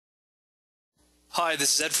Hi,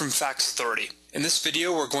 this is Ed from Fax Authority. In this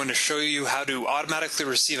video, we're going to show you how to automatically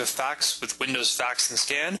receive a fax with Windows Fax and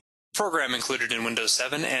Scan, a program included in Windows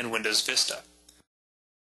 7 and Windows Vista.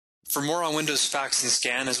 For more on Windows Fax and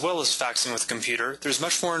Scan, as well as faxing with a computer, there's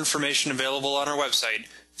much more information available on our website,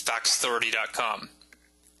 faxauthority.com.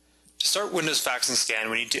 To start Windows Fax and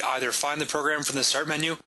Scan, we need to either find the program from the Start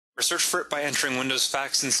menu or search for it by entering Windows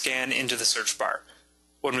Fax and Scan into the search bar.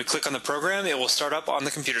 When we click on the program, it will start up on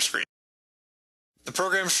the computer screen. The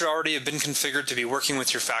program should already have been configured to be working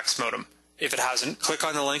with your fax modem. If it hasn't, click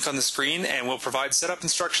on the link on the screen and we'll provide setup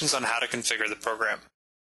instructions on how to configure the program.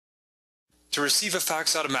 To receive a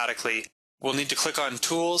fax automatically, we'll need to click on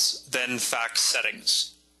Tools, then Fax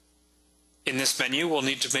Settings. In this menu, we'll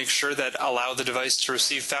need to make sure that Allow the device to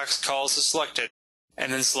receive fax calls is selected,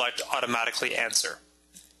 and then select Automatically Answer.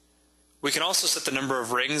 We can also set the number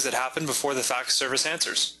of rings that happen before the fax service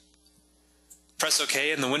answers. Press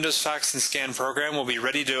OK and the Windows Fax and Scan program will be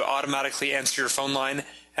ready to automatically answer your phone line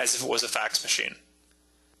as if it was a fax machine.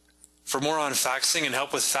 For more on faxing and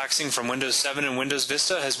help with faxing from Windows 7 and Windows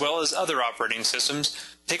Vista, as well as other operating systems,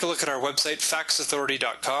 take a look at our website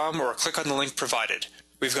faxauthority.com or click on the link provided.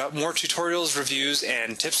 We've got more tutorials, reviews,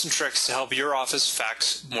 and tips and tricks to help your office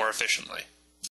fax more efficiently.